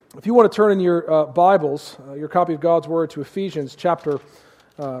If you want to turn in your Bibles, your copy of God's Word to Ephesians chapter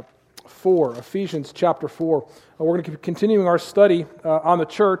 4. Ephesians chapter 4. We're going to keep continuing our study on the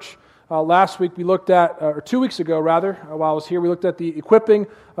church. Last week we looked at, or 2 weeks ago rather, while I was here, we looked at the equipping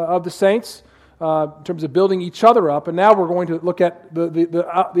of the saints in terms of building each other up. And now we're going to look at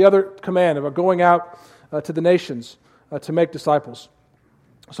the other command of going out to the nations to make disciples.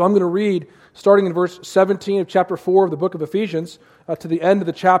 So I'm going to read, starting in verse 17 of chapter 4 of the book of Ephesians, to the end of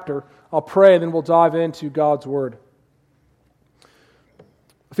the chapter. I'll pray, and then we'll dive into God's Word.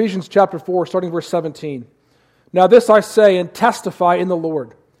 Ephesians chapter 4, starting verse 17. Now this I say and testify in the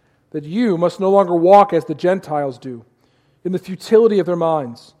Lord, that you must no longer walk as the Gentiles do, in the futility of their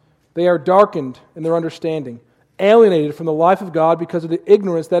minds. They are darkened in their understanding, alienated from the life of God because of the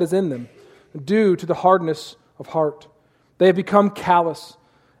ignorance that is in them, due to the hardness of heart. They have become callous,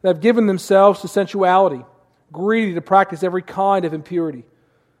 and have given themselves to sensuality, greedy to practice every kind of impurity.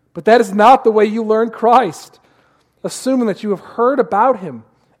 But that is not the way you learned Christ, assuming that you have heard about Him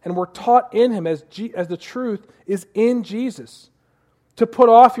and were taught in Him as the truth is in Jesus, to put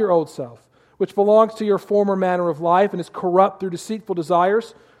off your old self, which belongs to your former manner of life and is corrupt through deceitful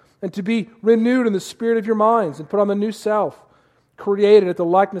desires, and to be renewed in the spirit of your minds, and put on the new self, created after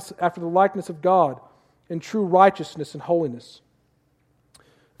the likeness of God, in true righteousness and holiness.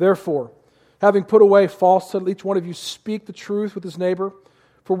 Therefore, having put away falsehood, let each one of you speak the truth with his neighbor,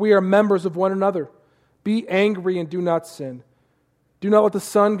 for we are members of one another. Be angry and do not sin. Do not let the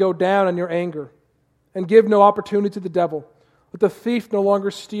sun go down in your anger, and give no opportunity to the devil. Let the thief no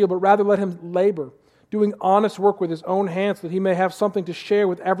longer steal, but rather let him labor, doing honest work with his own hands, so that he may have something to share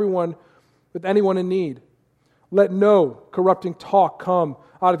with anyone in need. Let no corrupting talk come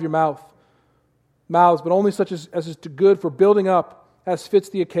out of your mouths, but only such as is to good for building up as fits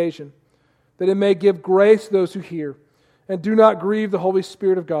the occasion, that it may give grace to those who hear. And do not grieve the Holy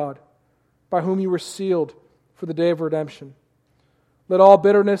Spirit of God, by whom you were sealed for the day of redemption. Let all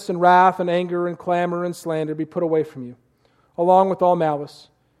bitterness and wrath and anger and clamor and slander be put away from you, along with all malice.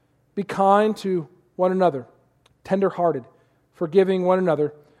 Be kind to one another, tender-hearted, forgiving one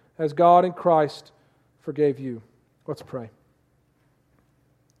another, as God in Christ forgave you. Let's pray.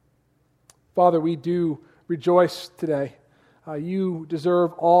 Father, we do rejoice today. You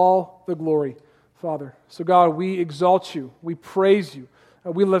deserve all the glory, Father. So God, we exalt you. We praise you.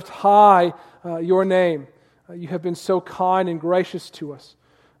 We lift high your name. You have been so kind and gracious to us.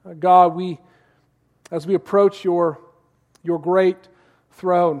 God, as we approach your great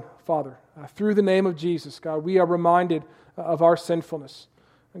throne, Father, through the name of Jesus, God, we are reminded of our sinfulness.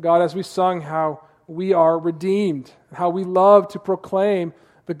 And God, as we sung how we are redeemed, how we love to proclaim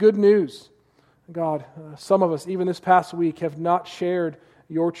the good news. God, some of us, even this past week, have not shared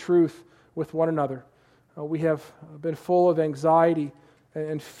your truth with one another. We have been full of anxiety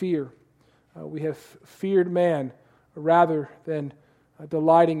and fear. We have feared man rather than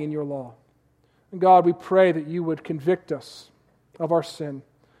delighting in your law. And God, we pray that you would convict us of our sin.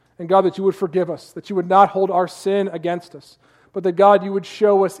 And God, that you would forgive us, that you would not hold our sin against us, but that God, you would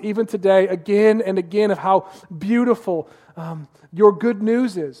show us even today again and again of how beautiful your good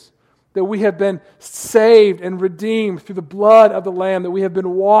news is. That we have been saved and redeemed through the blood of the Lamb, that we have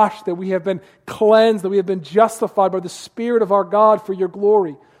been washed, that we have been cleansed, that we have been justified by the Spirit of our God for your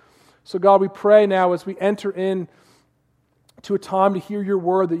glory. So God, we pray now as we enter in to a time to hear your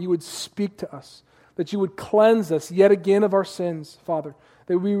word, that you would speak to us, that you would cleanse us yet again of our sins, Father,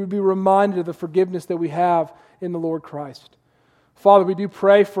 that we would be reminded of the forgiveness that we have in the Lord Christ. Father, we do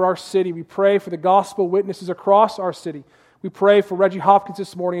pray for our city. We pray for the gospel witnesses across our city. We pray for Reggie Hopkins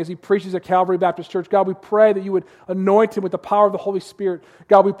this morning as he preaches at Calvary Baptist Church. God, we pray that you would anoint him with the power of the Holy Spirit.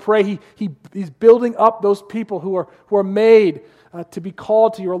 God, we pray he's building up those people who are made to be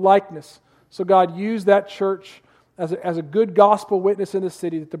called to your likeness. So God, use that church as a good gospel witness in the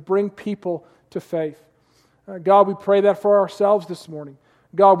city to bring people to faith. God, we pray that for ourselves this morning.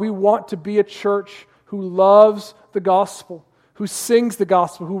 God, we want to be a church who loves the gospel, who sings the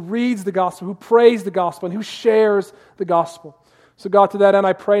gospel, who reads the gospel, who prays the gospel, and who shares the gospel. So God, to that end,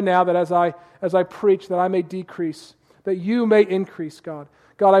 I pray now that as I preach, that I may decrease, that you may increase, God.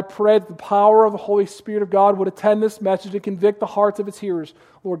 God, I pray that the power of the Holy Spirit of God would attend this message and convict the hearts of its hearers,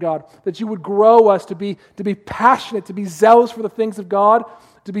 Lord God, that you would grow us to be passionate, to be zealous for the things of God,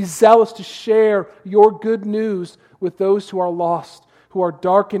 to be zealous to share your good news with those who are lost, who are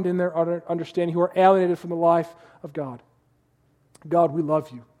darkened in their understanding, who are alienated from the life of God. God, we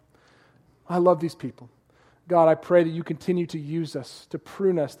love you. I love these people. God, I pray that you continue to use us, to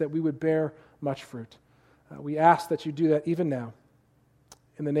prune us, that we would bear much fruit. We ask that you do that even now.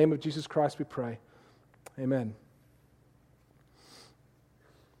 In the name of Jesus Christ we pray. Amen.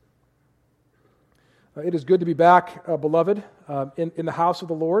 It is good to be back, beloved, in the house of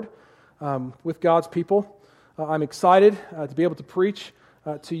the Lord with God's people. I'm excited to be able to preach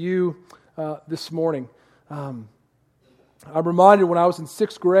to you this morning. I'm reminded when I was in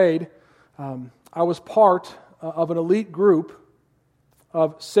 6th grade, I was part of an elite group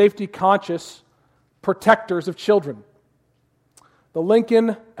of safety-conscious protectors of children. The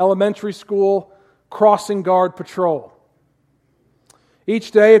Lincoln Elementary School Crossing Guard Patrol.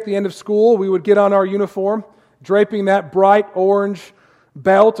 Each day at the end of school, we would get on our uniform, draping that bright orange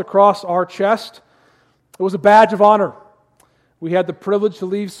belt across our chest. It was a badge of honor. We had the privilege to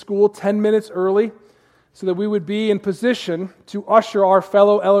leave school 10 minutes early so that we would be in position to usher our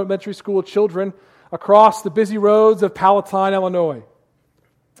fellow elementary school children across the busy roads of Palatine, Illinois.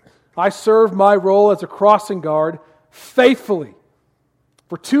 I served my role as a crossing guard faithfully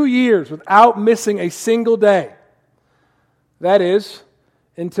for 2 years without missing a single day. That is,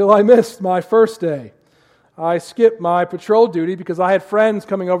 until I missed my first day. I skipped my patrol duty because I had friends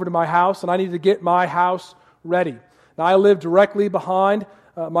coming over to my house and I needed to get my house ready. Now, I lived directly behind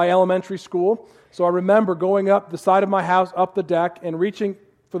my elementary school, so I remember going up the side of my house, up the deck, and reaching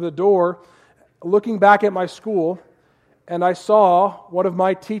for the door, looking back at my school, and I saw one of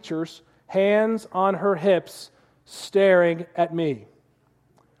my teachers, hands on her hips, staring at me.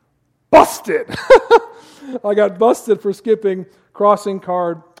 Busted! I got busted for skipping crossing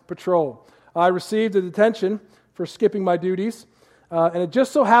guard patrol. I received a detention for skipping my duties, and it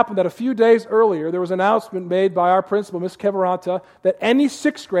just so happened that a few days earlier there was an announcement made by our principal, Ms. Kevaranta, that any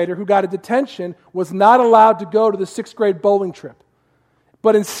 6th grader who got a detention was not allowed to go to the 6th grade bowling trip,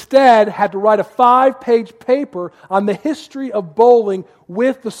 but instead had to write a 5-page paper on the history of bowling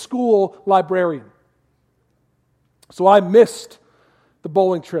with the school librarian. So I missed the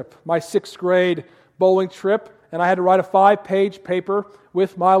bowling trip, my 6th grade bowling trip, and I had to write a 5-page paper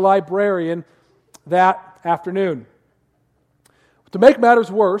with my librarian that afternoon. To make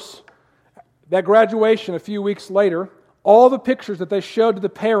matters worse, that graduation a few weeks later, all the pictures that they showed to the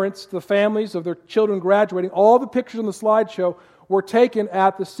parents, to the families of their children graduating, all the pictures on the slideshow were taken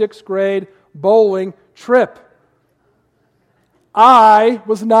at the 6th grade bowling trip. I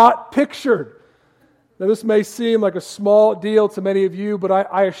was not pictured. Now, this may seem like a small deal to many of you, but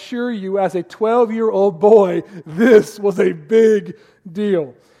I assure you, as a 12-year-old boy, this was a big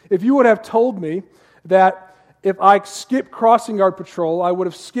deal. If you would have told me that if I skipped crossing guard patrol, I would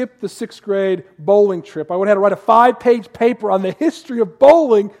have skipped the 6th grade bowling trip, I would have had to write a 5-page paper on the history of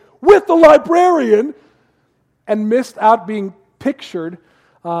bowling with the librarian and missed out being pictured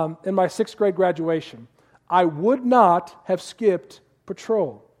in my 6th grade graduation, I would not have skipped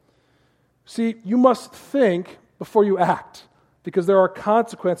patrol. See, you must think before you act, because there are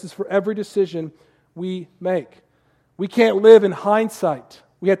consequences for every decision we make. We can't live in hindsight.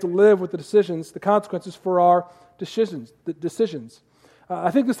 We have to live with the consequences for our decisions.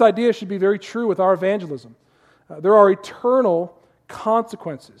 I think this idea should be very true with our evangelism. There are eternal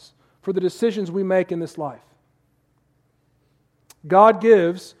consequences for the decisions we make in this life. God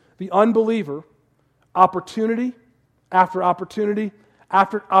gives the unbeliever opportunity after opportunity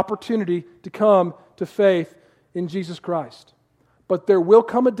after opportunity to come to faith in Jesus Christ. But there will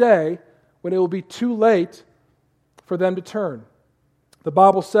come a day when it will be too late for them to turn. The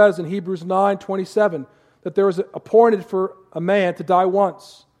Bible says in Hebrews 9:27 that there is appointed for a man to die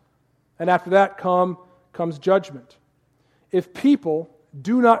once, and after that comes judgment. If people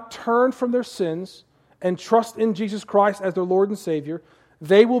do not turn from their sins and trust in Jesus Christ as their Lord and Savior,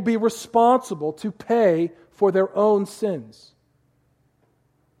 they will be responsible to pay for their own sins.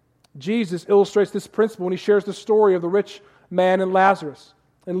 Jesus illustrates this principle when he shares the story of the rich man and Lazarus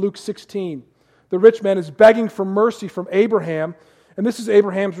in Luke 16. The rich man is begging for mercy from Abraham, and this is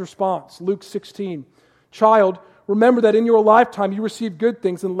Abraham's response, Luke 16. Child, remember that in your lifetime you received good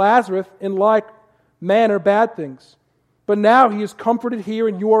things, and Lazarus in like manner bad things. But now he is comforted here,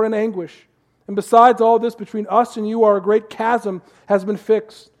 and you are in anguish. And besides all this, between us and you a great chasm has been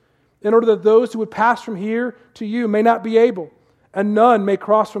fixed, in order that those who would pass from here to you may not be able, and none may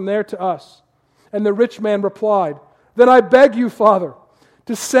cross from there to us. And the rich man replied, Then I beg you, Father,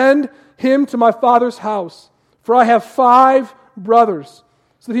 to send him to my father's house, for I have 5 brothers,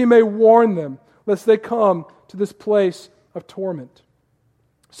 so that he may warn them, lest they come to this place of torment.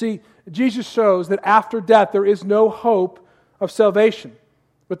 See, Jesus shows that after death there is no hope of salvation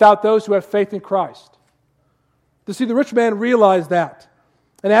without those who have faith in Christ. To see, the rich man realized that.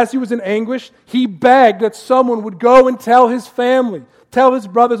 And as he was in anguish, he begged that someone would go and tell his family, tell his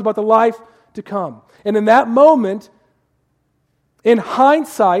brothers about the life to come. And in that moment, in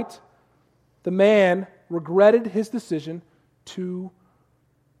hindsight, the man regretted his decision to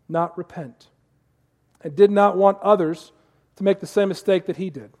not repent. and did not want others to make the same mistake that he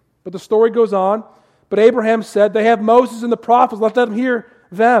did. But the story goes on. But Abraham said, "They have Moses and the prophets, let them hear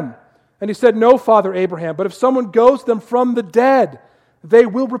them." And he said, "No, Father Abraham, but if someone goes to them from the dead, they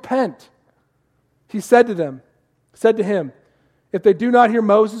will repent." He said to him, "If they do not hear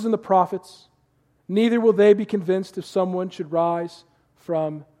Moses and the prophets, neither will they be convinced if someone should rise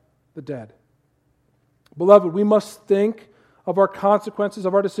from the dead." Beloved, we must think of our consequences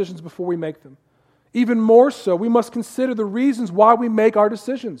of our decisions before we make them. Even more so, we must consider the reasons why we make our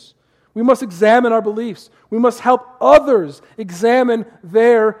decisions. We must examine our beliefs. We must help others examine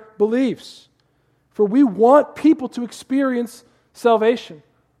their beliefs. For we want people to experience salvation.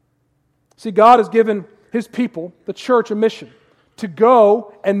 See, God has given His people, the church, a mission to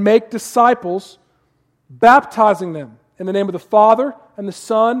go and make disciples, baptizing them in the name of the Father and the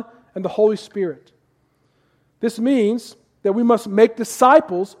Son and the Holy Spirit. This means that we must make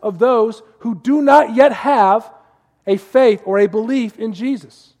disciples of those who do not yet have a faith or a belief in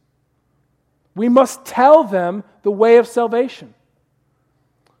Jesus. We must tell them the way of salvation.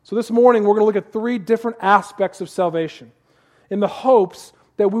 So this morning we're going to look at 3 different aspects of salvation in the hopes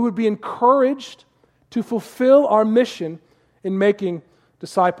that we would be encouraged to fulfill our mission in making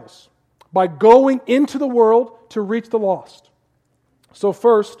disciples by going into the world to reach the lost. So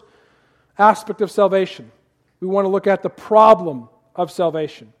first aspect of salvation, we want to look at the problem of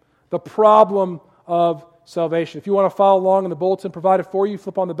salvation. The problem of salvation. If you want to follow along in the bulletin provided for you,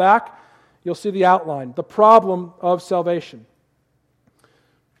 flip on the back, you'll see the outline. The problem of salvation.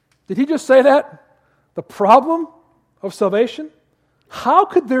 Did he just say that? The problem of salvation? How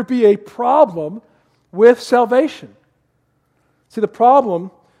could there be a problem with salvation? See, the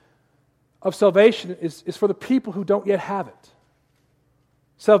problem of salvation is for the people who don't yet have it.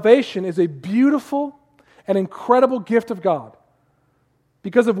 Salvation is a beautiful and incredible gift of God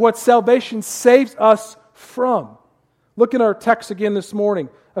because of what salvation saves us from. Look in our text again this morning,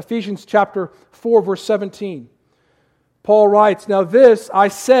 Ephesians chapter 4, verse 17. Paul writes, "Now this I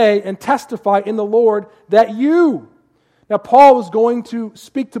say and testify in the Lord that you..." Now Paul is going to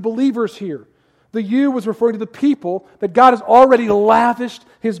speak to believers here. The "you" was referring to the people that God has already lavished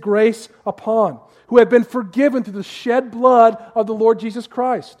His grace upon, who have been forgiven through the shed blood of the Lord Jesus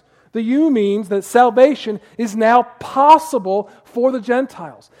Christ. The "you" means that salvation is now possible for the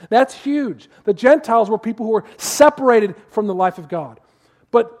Gentiles. That's huge. The Gentiles were people who were separated from the life of God.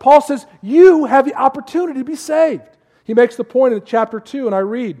 But Paul says, you have the opportunity to be saved. He makes the point in chapter 2, and I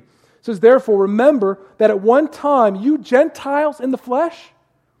read. It says, "Therefore, remember that at one time you Gentiles in the flesh,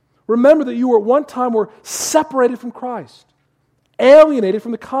 remember that you at one time were separated from Christ, alienated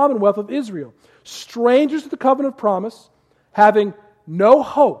from the commonwealth of Israel, strangers to the covenant of promise, having no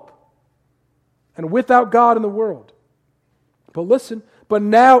hope, and without God in the world. But listen, but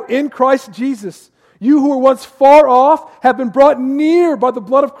now in Christ Jesus, you who were once far off have been brought near by the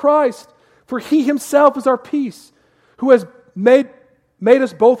blood of Christ. For He Himself is our peace, who has made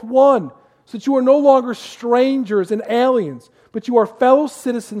us both one, so that you are no longer strangers and aliens, but you are fellow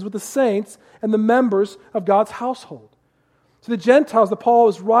citizens with the saints and the members of God's household." So the Gentiles that Paul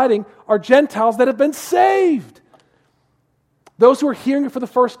is writing are Gentiles that have been saved. Those who are hearing it for the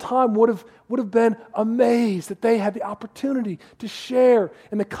first time would have been amazed that they had the opportunity to share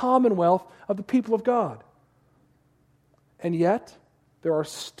in the commonwealth of the people of God. And yet, there are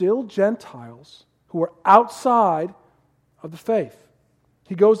still Gentiles who are outside of the faith.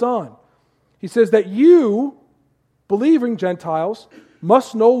 He goes on. He says that you, believing Gentiles,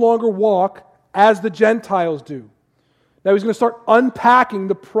 must no longer walk as the Gentiles do. Now he's going to start unpacking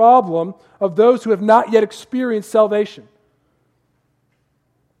the problem of those who have not yet experienced salvation.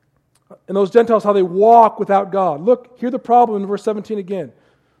 And those Gentiles, how they walk without God. Look, hear the problem in verse 17 again.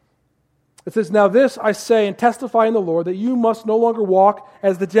 It says, "Now this I say and testify in the Lord, that you must no longer walk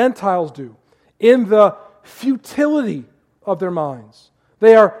as the Gentiles do, in the futility of their minds.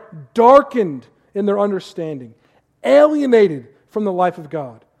 They are darkened in their understanding, alienated from the life of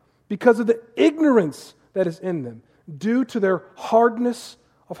God, because of the ignorance that is in them, due to their hardness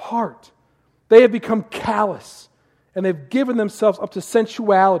of heart. They have become callous, and they've given themselves up to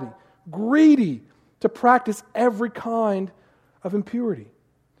sensuality, greedy to practice every kind of impurity."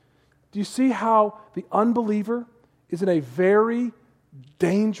 Do you see how the unbeliever is in a very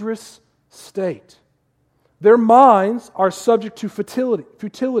dangerous state? Their minds are subject to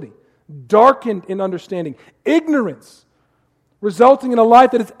futility, darkened in understanding, ignorance, resulting in a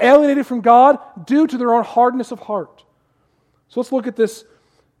life that is alienated from God due to their own hardness of heart. So let's look at this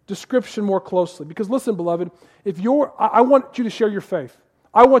description more closely. Because listen, beloved, I want you to share your faith.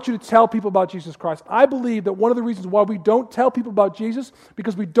 I want you to tell people about Jesus Christ. I believe that one of the reasons why we don't tell people about Jesus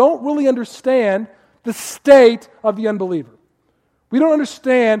because we don't really understand the state of the unbeliever. We don't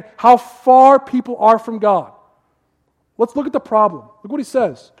understand how far people are from God. Let's look at the problem. Look what he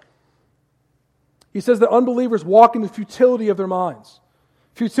says. He says that unbelievers walk in the futility of their minds.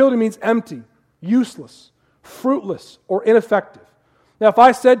 Futility means empty, useless, fruitless, or ineffective. Now, if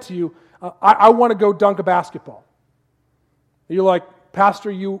I said to you, I want to go dunk a basketball, you're like,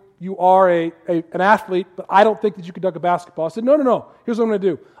 Pastor, you are an athlete, but I don't think that you can dunk a basketball. I said, no. Here's what I'm going to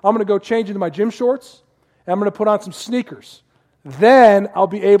do. I'm going to go change into my gym shorts, and I'm going to put on some sneakers. Then I'll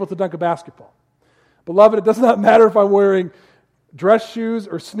be able to dunk a basketball. Beloved, it does not matter if I'm wearing dress shoes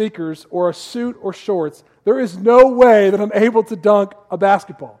or sneakers or a suit or shorts. There is no way that I'm able to dunk a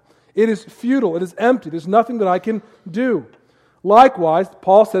basketball. It is futile. It is empty. There's nothing that I can do. Likewise,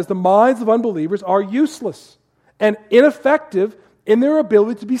 Paul says the minds of unbelievers are useless and ineffective in their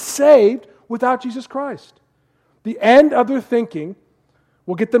ability to be saved without Jesus Christ. The end of their thinking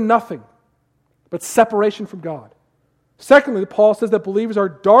will get them nothing but separation from God. Secondly, Paul says that believers are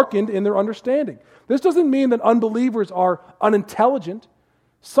darkened in their understanding. This doesn't mean that unbelievers are unintelligent.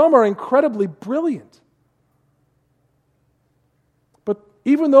 Some are incredibly brilliant. But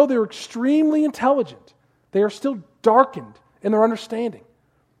even though they're extremely intelligent, they are still darkened in their understanding.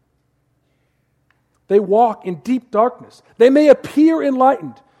 They walk in deep darkness. They may appear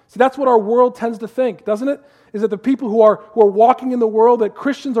enlightened. See, that's what our world tends to think, doesn't it? Is that the people who are walking in the world, that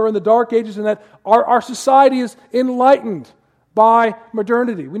Christians are in the dark ages, and that our society is enlightened by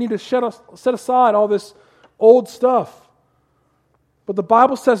modernity. We need to set aside all this old stuff. But the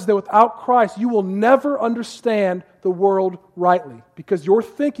Bible says that without Christ, you will never understand the world rightly because your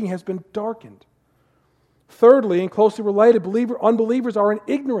thinking has been darkened. Thirdly, and closely related, unbelievers are in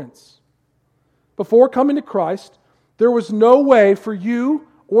ignorance. Before coming to Christ, there was no way for you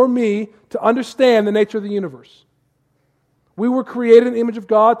or me to understand the nature of the universe. We were created in the image of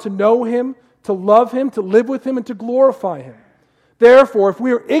God to know Him, to love Him, to live with Him, and to glorify Him. Therefore, if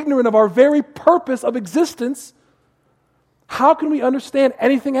we are ignorant of our very purpose of existence, how can we understand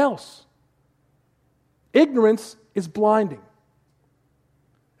anything else? Ignorance is blinding.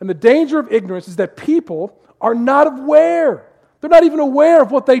 And the danger of ignorance is that people are not aware. They're not even aware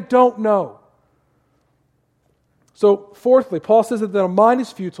of what they don't know. So, fourthly, Paul says that the mind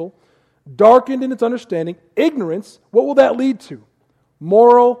is futile, darkened in its understanding. Ignorance, what will that lead to?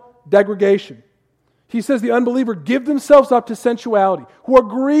 Moral degradation. He says the unbeliever give themselves up to sensuality, who are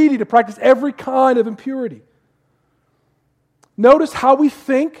greedy to practice every kind of impurity. Notice how we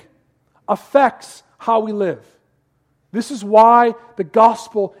think affects how we live. This is why the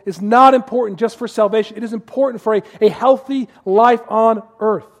gospel is not important just for salvation. It is important for a healthy life on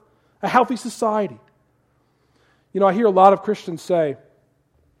earth, a healthy society. You know, I hear a lot of Christians say,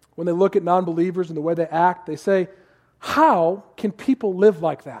 when they look at non-believers and the way they act, they say, how can people live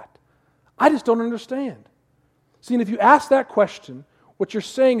like that? I just don't understand. See, and if you ask that question, what you're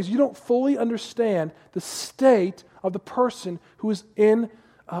saying is you don't fully understand the state of the person who is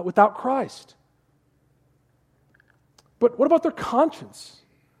without Christ. But what about their conscience?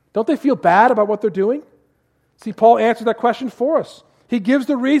 Don't they feel bad about what they're doing? See, Paul answered that question for us. He gives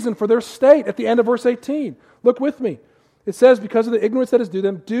the reason for their state at the end of verse 18. Look with me. It says, because of the ignorance that is due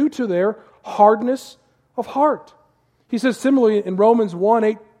them, due to their hardness of heart. He says similarly in Romans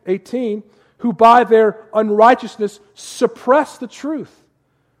 1:18, who by their unrighteousness suppress the truth.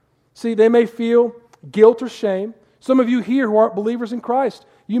 See, they may feel guilt or shame. Some of you here who aren't believers in Christ,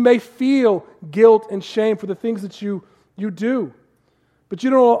 you may feel guilt and shame for the things that you do. But you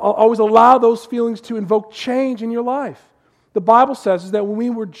don't always allow those feelings to invoke change in your life. The Bible says is that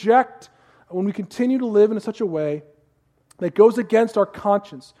when we continue to live in such a way that goes against our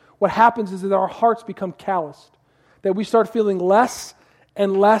conscience, what happens is that our hearts become calloused, that we start feeling less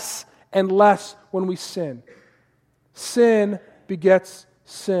and less and less when we sin. Sin begets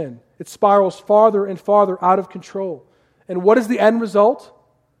sin. It spirals farther and farther out of control. And what is the end result?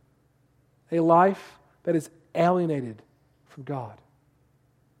 A life that is alienated from God.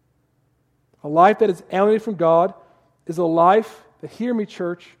 A life that is alienated from God is a life that, hear me,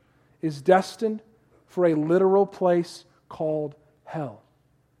 church, is destined for a literal place called hell.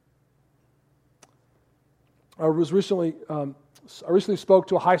 I recently spoke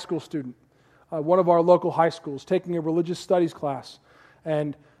to a high school student, one of our local high schools, taking a religious studies class.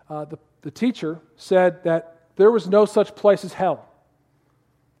 And the teacher said that there was no such place as hell,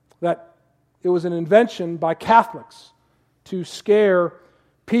 that it was an invention by Catholics to scare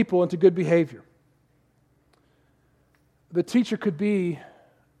people into good behavior. The teacher could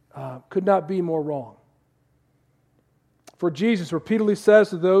not be more wrong. For Jesus repeatedly says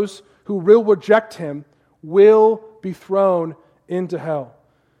to those who will reject Him, will be thrown into hell.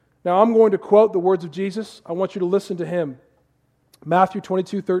 Now I'm going to quote the words of Jesus. I want you to listen to him. Matthew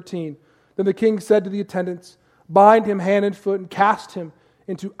 22:13. Then the king said to the attendants, "Bind him hand and foot and cast him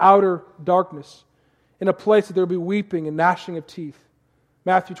into outer darkness, in a place that there will be weeping and gnashing of teeth."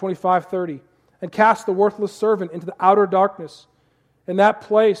 Matthew 25:30. And cast the worthless servant into the outer darkness. In that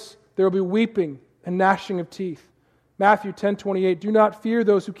place there will be weeping and gnashing of teeth. Matthew 10:28. Do not fear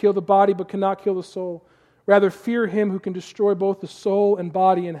those who kill the body but cannot kill the soul. Rather fear him who can destroy both the soul and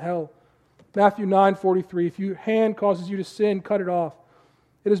body in hell. Matthew 9:43. If your hand causes you to sin, cut it off.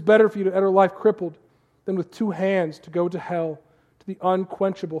 It is better for you to enter life crippled than with two hands to go to hell, to the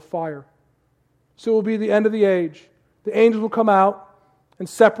unquenchable fire. So will be the end of the age. The angels will come out and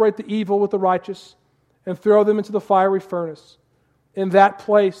separate the evil with the righteous and throw them into the fiery furnace. In that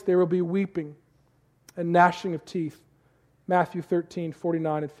place there will be weeping and gnashing of teeth. Matthew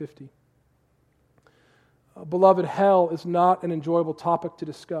 13:49 and 50. Beloved, hell is not an enjoyable topic to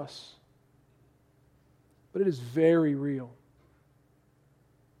discuss, but it is very real.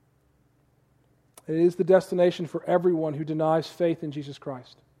 It is the destination for everyone who denies faith in Jesus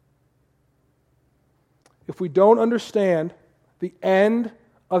Christ. If we don't understand the end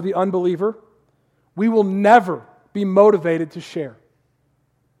of the unbeliever, we will never be motivated to share.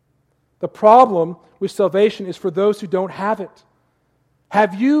 The problem with salvation is for those who don't have it.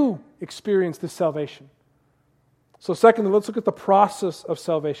 Have you experienced this salvation? So secondly, let's look at the process of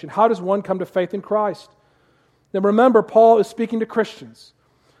salvation. How does one come to faith in Christ? Now remember, Paul is speaking to Christians.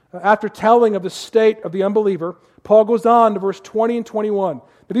 After telling of the state of the unbeliever, Paul goes on to verse 20 and 21. Now,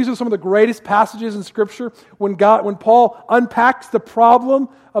 these are some of the greatest passages in Scripture when Paul unpacks the problem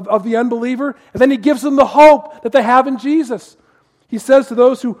of the unbeliever, and then he gives them the hope that they have in Jesus. He says to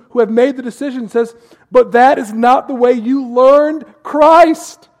those who have made the decision, says, "But that is not the way you learned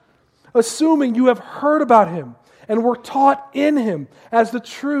Christ, assuming you have heard about him and were taught in him as the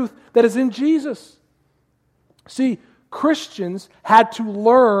truth that is in Jesus." See, Christians had to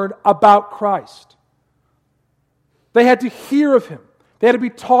learn about Christ. They had to hear of him. They had to be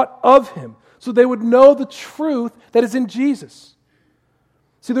taught of him so they would know the truth that is in Jesus.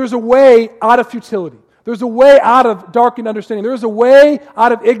 See, there's a way out of futility. There's a way out of darkened understanding. There's a way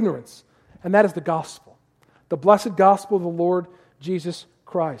out of ignorance, and that is the gospel, the blessed gospel of the Lord Jesus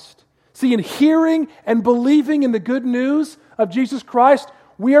Christ. See, in hearing and believing in the good news of Jesus Christ,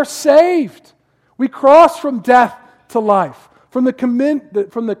 we are saved. We cross from death to life, from the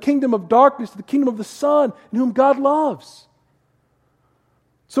kingdom of darkness to the kingdom of the Son, in whom God loves.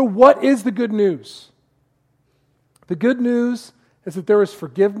 So what is the good news? The good news is that there is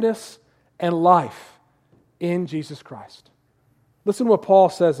forgiveness and life in Jesus Christ. Listen to what Paul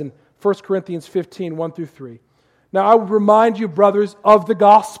says in 1 Corinthians 15, 1 through 3. "Now I would remind you, brothers, of the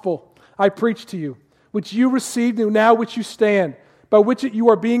gospel I preached to you, which you received and now which you stand, by which you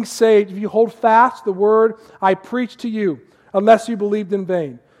are being saved, if you hold fast the word I preached to you, unless you believed in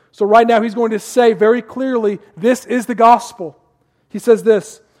vain." So right now he's going to say very clearly, this is the gospel. He says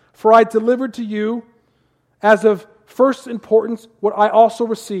this, "For I delivered to you as of first importance what I also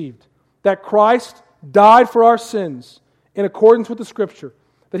received, that Christ died for our sins in accordance with the Scripture,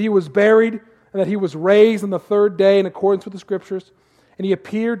 that he was buried and that he was raised on the third day in accordance with the Scriptures, and he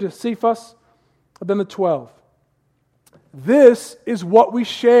appeared to Cephas and then the 12. This is what we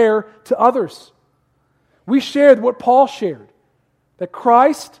share to others. We shared what Paul shared, that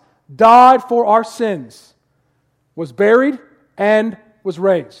Christ died for our sins, was buried, and was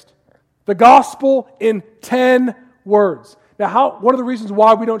raised. The gospel in 10 words. Now, one of the reasons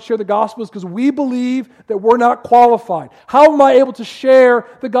why we don't share the gospel is because we believe that we're not qualified. How am I able to share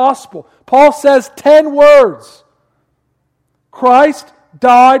the gospel? Paul says 10 words. Christ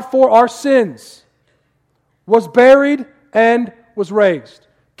died for our sins, was buried, and was raised.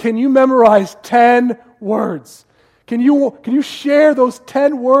 Can you memorize 10 words? Can you share those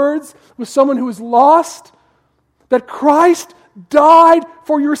 10 words with someone who is lost? That Christ died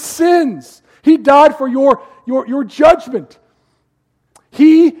for your sins. He died for your judgment.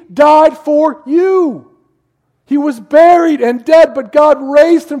 He died for you. He was buried and dead, but God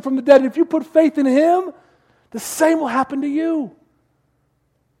raised him from the dead. And if you put faith in him, the same will happen to you.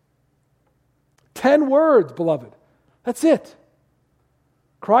 10 words, beloved. That's it.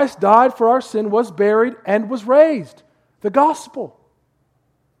 Christ died for our sin, was buried, and was raised. The gospel.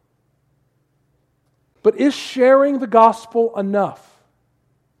 But is sharing the gospel enough?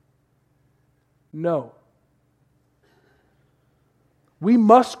 No. We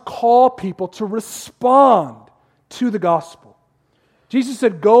must call people to respond to the gospel. Jesus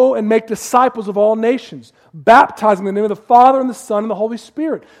said, "Go and make disciples of all nations, baptizing in the name of the Father and the Son and the Holy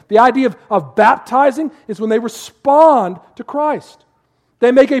Spirit." The idea of baptizing is when they respond to Christ.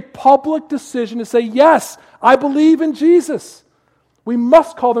 They make a public decision to say, yes, I believe in Jesus. We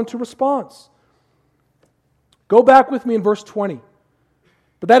must call them to response. Go back with me in verse 20.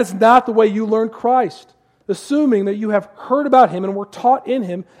 But that is not the way you learned Christ, assuming that you have heard about Him and were taught in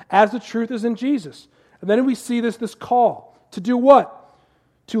Him as the truth is in Jesus. And then we see this call to do what?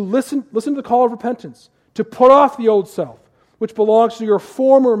 To listen to the call of repentance, to put off the old self, which belongs to your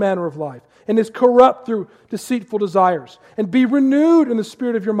former manner of life and is corrupt through deceitful desires, and be renewed in the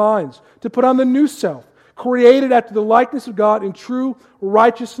spirit of your minds, to put on the new self, created after the likeness of God in true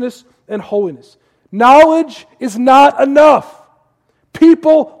righteousness and holiness. Knowledge is not enough.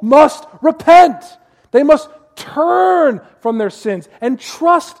 People must repent. They must turn from their sins and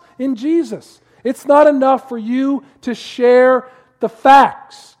trust in Jesus. It's not enough for you to share the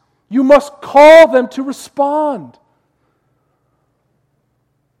facts. You must call them to respond.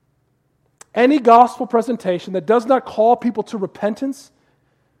 Any gospel presentation that does not call people to repentance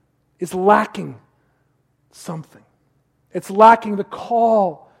is lacking something. It's lacking the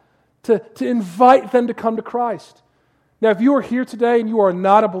call to invite them to come to Christ. Now, if you are here today and you are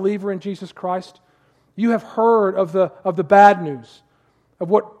not a believer in Jesus Christ, you have heard of the bad news, of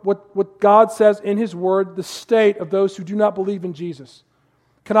what God says in His Word, the state of those who do not believe in Jesus.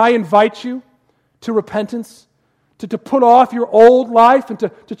 Can I invite you to repentance? To put off your old life and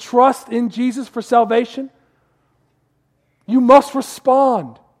to trust in Jesus for salvation? You must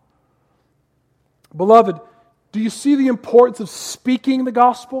respond. Beloved, do you see the importance of speaking the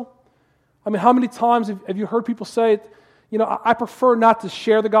gospel? I mean, how many times have you heard people say, I prefer not to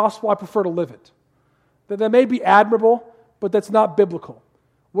share the gospel, I prefer to live it. That may be admirable, but that's not biblical.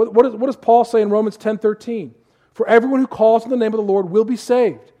 What does Paul say in Romans 10:13? For everyone who calls on the name of the Lord will be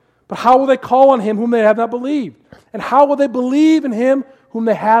saved. But how will they call on Him whom they have not believed? And how will they believe in Him whom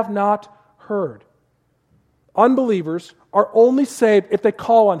they have not heard? Unbelievers are only saved if they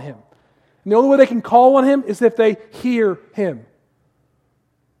call on Him. And the only way they can call on Him is if they hear Him.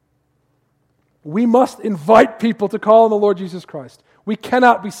 We must invite people to call on the Lord Jesus Christ. We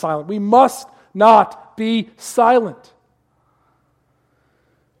cannot be silent. We must not be silent.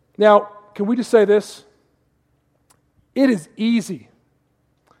 Now, can we just say this? It is easy.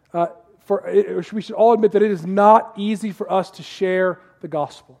 We should all admit that it is not easy for us to share the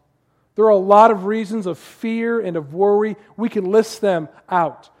gospel. There are a lot of reasons of fear and of worry. We can list them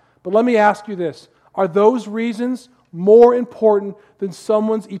out. But let me ask you this. Are those reasons more important than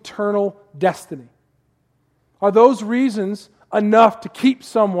someone's eternal destiny? Are those reasons enough to keep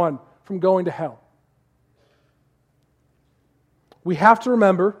someone from going to hell? We have to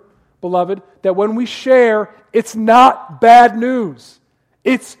remember, beloved, that when we share, it's not bad news.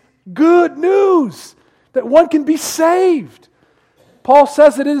 It's good news that one can be saved. Paul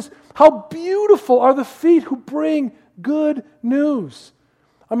says it is, how beautiful are the feet who bring good news.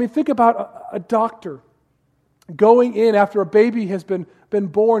 I mean, think about a doctor going in after a baby has been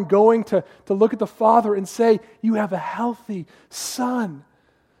born, going to look at the father and say, you have a healthy son.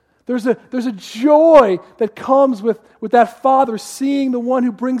 There's a joy that comes with that father seeing the one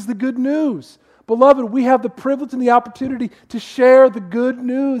who brings the good news. Beloved, we have the privilege and the opportunity to share the good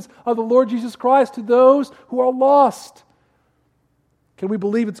news of the Lord Jesus Christ to those who are lost. Can we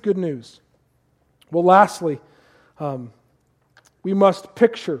believe it's good news? Well, lastly, we must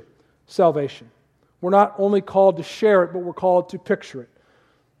picture salvation. We're not only called to share it, but we're called to picture it.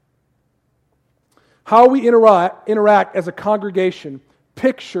 How we interact as a congregation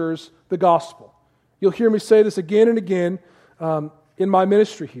pictures the gospel. You'll hear me say this again and again in my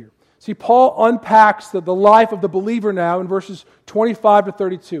ministry here. See, Paul unpacks the life of the believer now in verses 25 to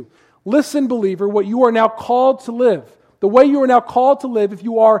 32. Listen, believer, what you are now called to live. The way you are now called to live if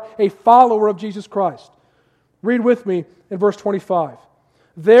you are a follower of Jesus Christ. Read with me in verse 25.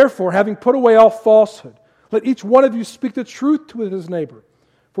 Therefore, having put away all falsehood, let each one of you speak the truth with his neighbor,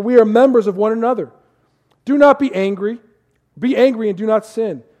 for we are members of one another. Do not be angry. Be angry and do not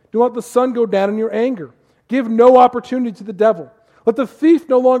sin. Do not let the sun go down in your anger. Give no opportunity to the devil. Let the thief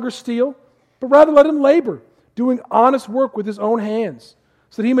no longer steal, but rather let him labor, doing honest work with his own hands,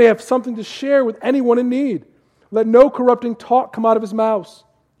 so that he may have something to share with anyone in need. Let no corrupting talk come out of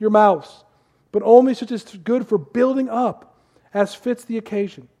your mouths, but only such as is good for building up, as fits the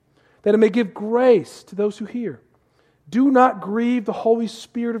occasion, that it may give grace to those who hear. Do not grieve the Holy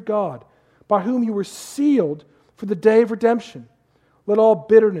Spirit of God, by whom you were sealed for the day of redemption. Let all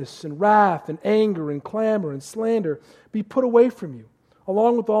bitterness and wrath and anger and clamor and slander be put away from you,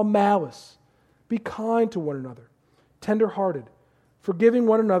 along with all malice. Be kind to one another, tender-hearted, forgiving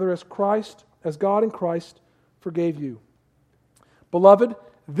one another as God in Christ forgave you. Beloved,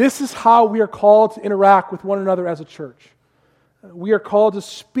 this is how we are called to interact with one another as a church. We are called to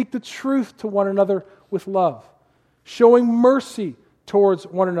speak the truth to one another with love, showing mercy towards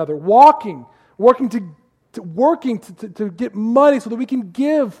one another, working to get money so that we can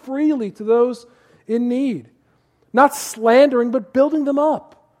give freely to those in need. Not slandering, but building them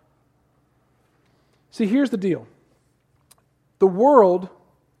up. See, here's the deal. The world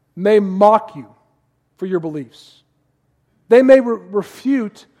may mock you for your beliefs. They may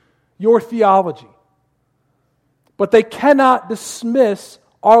refute your theology. But they cannot dismiss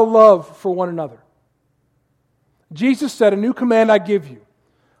our love for one another. Jesus said, "A new command I give you.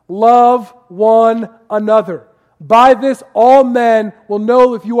 Love one another. By this all men will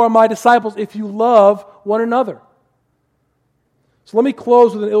know if you are my disciples, if you love one another." So let me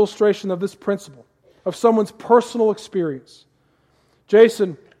close with an illustration of this principle, of someone's personal experience.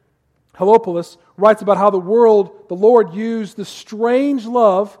 Jason Helopoulos writes about how the Lord used the strange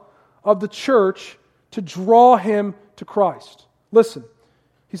love of the church to draw him to Christ. Listen,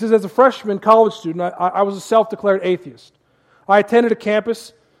 he says, as a freshman college student, I was a self-declared atheist. I attended a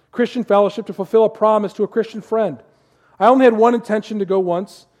campus Christian fellowship to fulfill a promise to a Christian friend. I only had one intention to go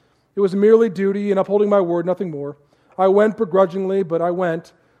once. It was merely duty and upholding my word, nothing more. I went begrudgingly, but I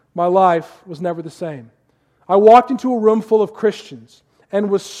went. My life was never the same. I walked into a room full of Christians and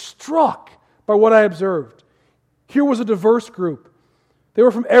was struck by what I observed. Here was a diverse group. They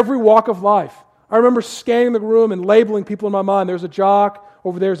were from every walk of life. I remember scanning the room and labeling people in my mind. There's a jock,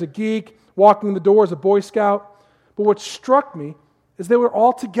 over there's a geek, walking in the door is a Boy Scout. But what struck me is they were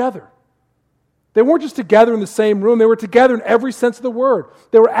all together. They weren't just together in the same room. They were together in every sense of the word.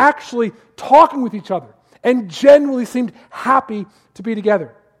 They were actually talking with each other and genuinely seemed happy to be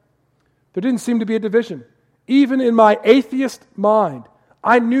together. There didn't seem to be a division. Even in my atheist mind,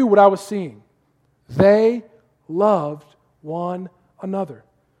 I knew what I was seeing. They loved one another.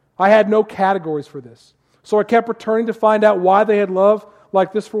 I had no categories for this. So I kept returning to find out why they had love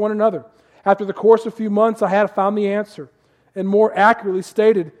like this for one another. After the course of a few months, I had found the answer. And more accurately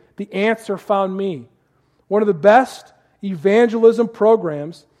stated, the answer found me. One of the best evangelism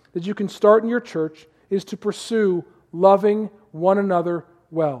programs that you can start in your church is to pursue loving one another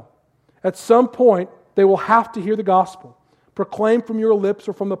well. At some point, they will have to hear the gospel, proclaimed from your lips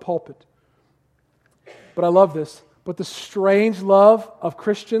or from the pulpit. But I love this. But the strange love of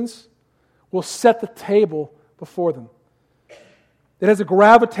Christians will set the table before them. It has a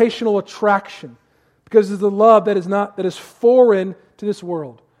gravitational attraction because it's a love that is foreign to this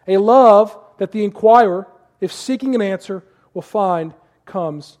world. A love that the inquirer, if seeking an answer, will find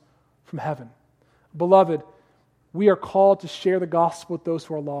comes from heaven. Beloved, we are called to share the gospel with those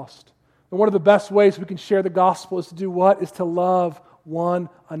who are lost. And one of the best ways we can share the gospel is to do what? Is to love one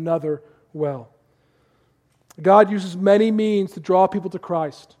another well. God uses many means to draw people to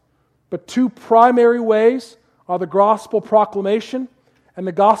Christ. But two primary ways are the gospel proclamation and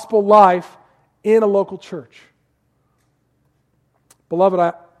the gospel life in a local church.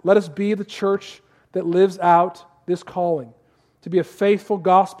 Beloved, let us be the church that lives out this calling to be a faithful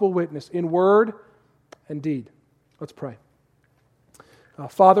gospel witness in word and deed. Let's pray.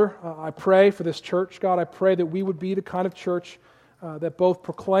 Father, I pray for this church. God, I pray that we would be the kind of church that both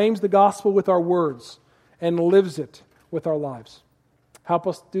proclaims the gospel with our words and lives it with our lives. Help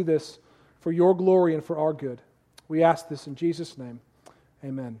us do this for your glory and for our good. We ask this in Jesus' name.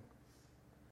 Amen.